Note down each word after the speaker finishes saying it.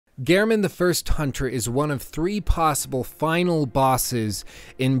Gehrman the First Hunter is one of 3 possible final bosses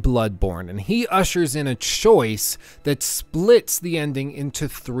in Bloodborne, and he ushers in a choice that splits the ending into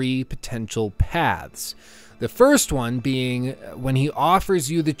 3 potential paths. The first one being when he offers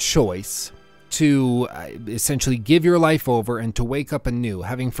you the choice to essentially give your life over and to wake up anew,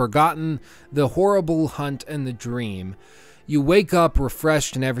 having forgotten the horrible hunt and the dream. You wake up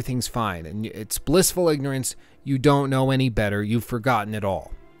refreshed and everything's fine, and it's blissful ignorance. You don't know any better. You've forgotten it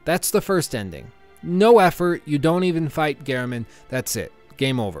all. That's the first ending. No effort. You don't even fight Gehrman. That's it.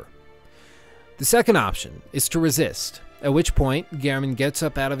 Game over. The second option is to resist, at which point Gehrman gets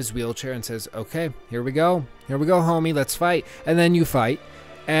up out of his wheelchair and says, okay, here we go. Here we go, homie. Let's fight. And then you fight.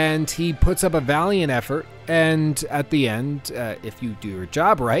 And he puts up a valiant effort, and at the end, if you do your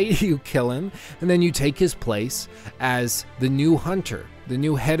job right, you kill him, and then you take his place as the new hunter, the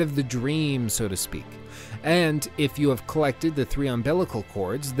new head of the dream, so to speak. And if you have collected the 3 umbilical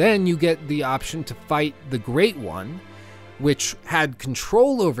cords, then you get the option to fight the Great One, which had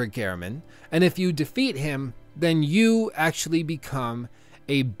control over Gehrman, and if you defeat him, then you actually become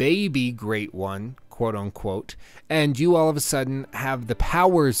a baby Great One, quote unquote, and you all of a sudden have the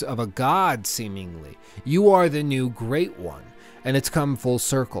powers of a god, seemingly. You are the new Great One, and it's come full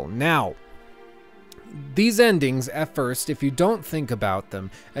circle. Now, these endings, at first, if you don't think about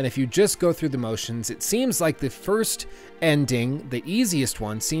them, and if you just go through the motions, it seems like the first ending, the easiest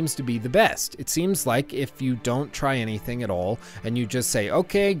one, seems to be the best. It seems like if you don't try anything at all, and you just say,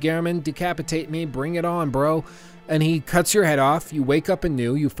 okay, Gehrman, decapitate me, bring it on, bro, and he cuts your head off, you wake up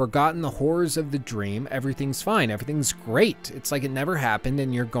anew, you've forgotten the horrors of the dream, everything's fine, everything's great. It's like it never happened,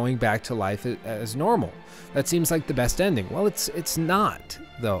 and you're going back to life as normal. That seems like the best ending. Well, it's not,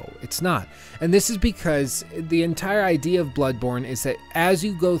 though. It's not. And this is because the entire idea of Bloodborne is that as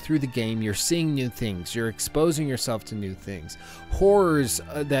you go through the game, you're seeing new things. You're exposing yourself to new things. Horrors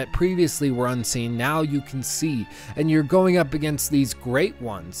that previously were unseen, now you can see. And you're going up against these great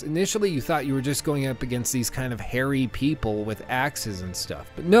ones. Initially, you thought you were just going up against these kind of hairy people with axes and stuff.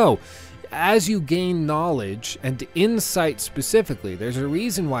 But no. As you gain knowledge, and insight specifically, there's a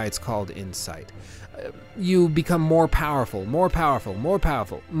reason why it's called insight. You become more powerful, more powerful, more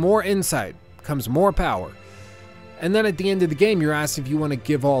powerful. More insight comes more power. And then at the end of the game, you're asked if you want to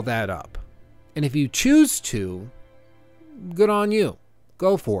give all that up. And if you choose to, good on you.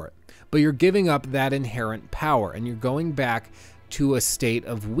 Go for it. But you're giving up that inherent power, and you're going back to a state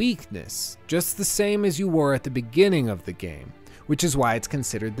of weakness, just the same as you were at the beginning of the game, which is why it's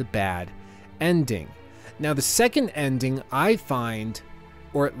considered the bad ending. Now, the second ending, I find,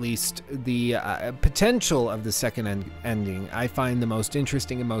 or at least the potential of the second ending, I find the most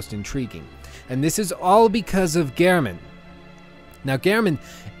interesting and most intriguing. And this is all because of Gehrman. Now, Gehrman,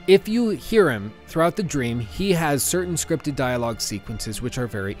 if you hear him throughout the dream, he has certain scripted dialogue sequences which are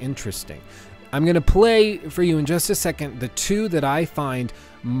very interesting. I'm going to play for you in just a second the 2 that I find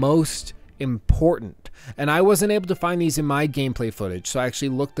most important. And I wasn't able to find these in my gameplay footage, so I actually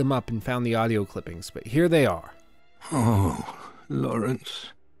looked them up and found the audio clippings, but here they are. Oh, Lawrence,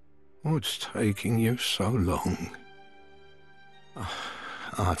 what's taking you so long?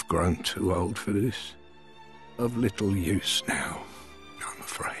 I've grown too old for this. Of little use now, I'm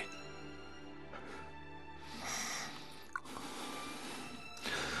afraid.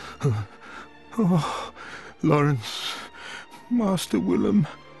 Oh, Lawrence, Master Willem,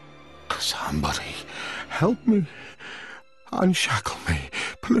 somebody help me. Unshackle me,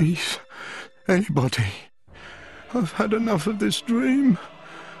 please. Anybody. I've had enough of this dream.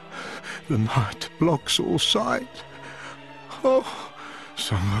 The night blocks all sight. Oh,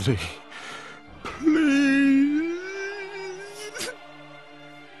 somebody, please.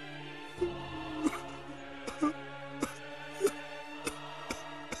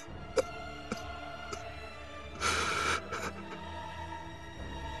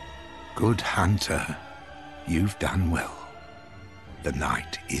 Good hunter, you've done well. The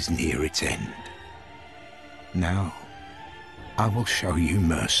night is near its end. Now, I will show you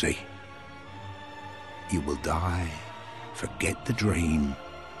mercy. You will die, forget the dream,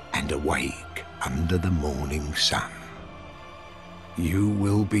 and awake under the morning sun. You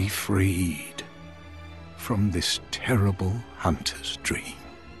will be freed from this terrible hunter's dream.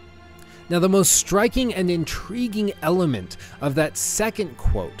 Now, the most striking and intriguing element of that second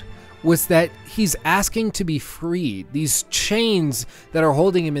quote was that he's asking to be freed. These chains that are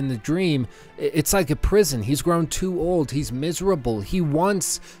holding him in the dream, it's like a prison. He's grown too old. He's miserable. He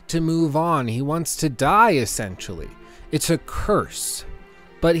wants to move on. He wants to die, essentially. It's a curse.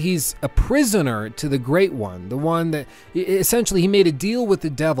 But he's a prisoner to the Great One, the one that, essentially, he made a deal with the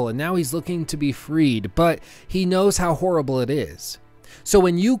devil, and now he's looking to be freed. But he knows how horrible it is. So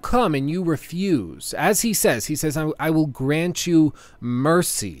when you come and you refuse, as he says, I will grant you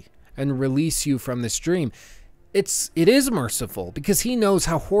mercy and release you from this dream. It is merciful because he knows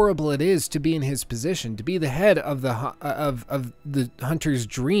how horrible it is to be in his position, to be the head of the hunter's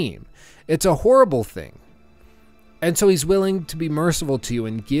dream. It's a horrible thing. And so he's willing to be merciful to you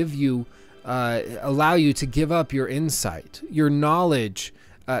and give you, allow you to give up your insight, your knowledge.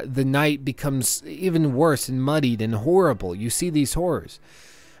 The night becomes even worse and muddied and horrible. You see these horrors.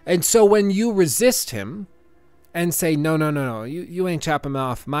 And so when you resist him and say, no, you ain't chopping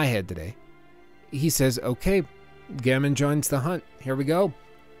off my head today, he says, okay, Gehrman joins the hunt. Here we go.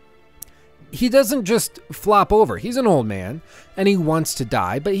 He doesn't just flop over. He's an old man and he wants to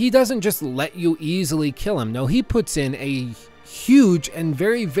die, but he doesn't just let you easily kill him. No, he puts in a huge and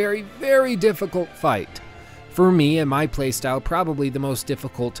very, very, very difficult fight. For me and my playstyle, probably the most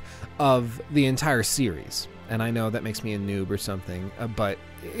difficult of the entire series. And I know that makes me a noob or something, but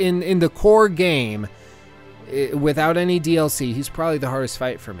in the core game, without any DLC, he's probably the hardest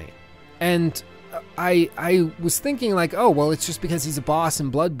fight for me. And I was thinking like, oh, well, it's just because he's a boss in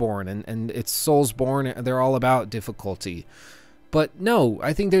Bloodborne and it's Soulsborne, they're all about difficulty. But no,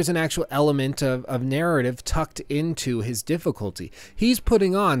 I think there's an actual element of narrative tucked into his difficulty. He's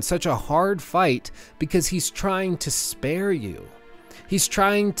putting on such a hard fight because he's trying to spare you. He's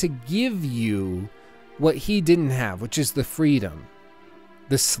trying to give you what he didn't have, which is the freedom,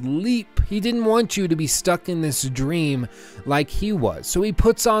 the sleep. He didn't want you to be stuck in this dream like he was. So he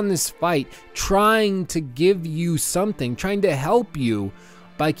puts on this fight trying to give you something, trying to help you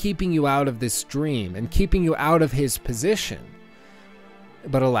by keeping you out of this dream and keeping you out of his position.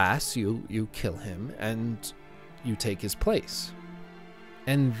 But alas, you kill him and you take his place.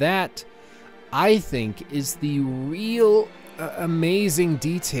 And that, I think, is the real amazing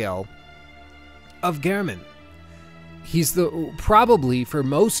detail of Gehrman. He's probably, for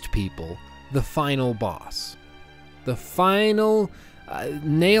most people, the final boss. The final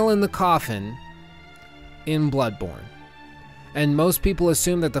nail in the coffin in Bloodborne. And most people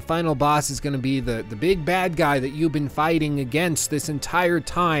assume that the final boss is going to be the big bad guy that you've been fighting against this entire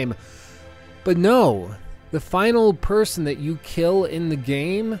time. But no, the final person that you kill in the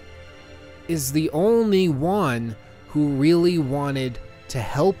game is the only one who really wanted to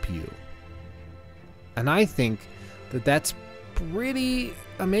help you. And I think that that's pretty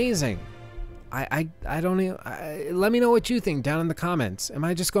amazing. I don't even... let me know what you think down in the comments. Am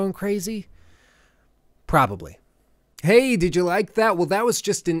I just going crazy? Probably. Hey, did you like that? Well, that was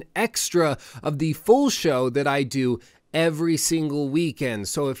just an extra of the full show that I do every single weekend.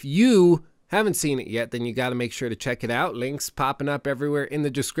 So if you haven't seen it yet, then you got to make sure to check it out. Links popping up everywhere in the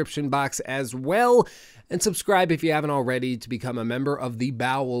description box as well. And subscribe if you haven't already to become a member of the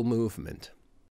Bowel Movement.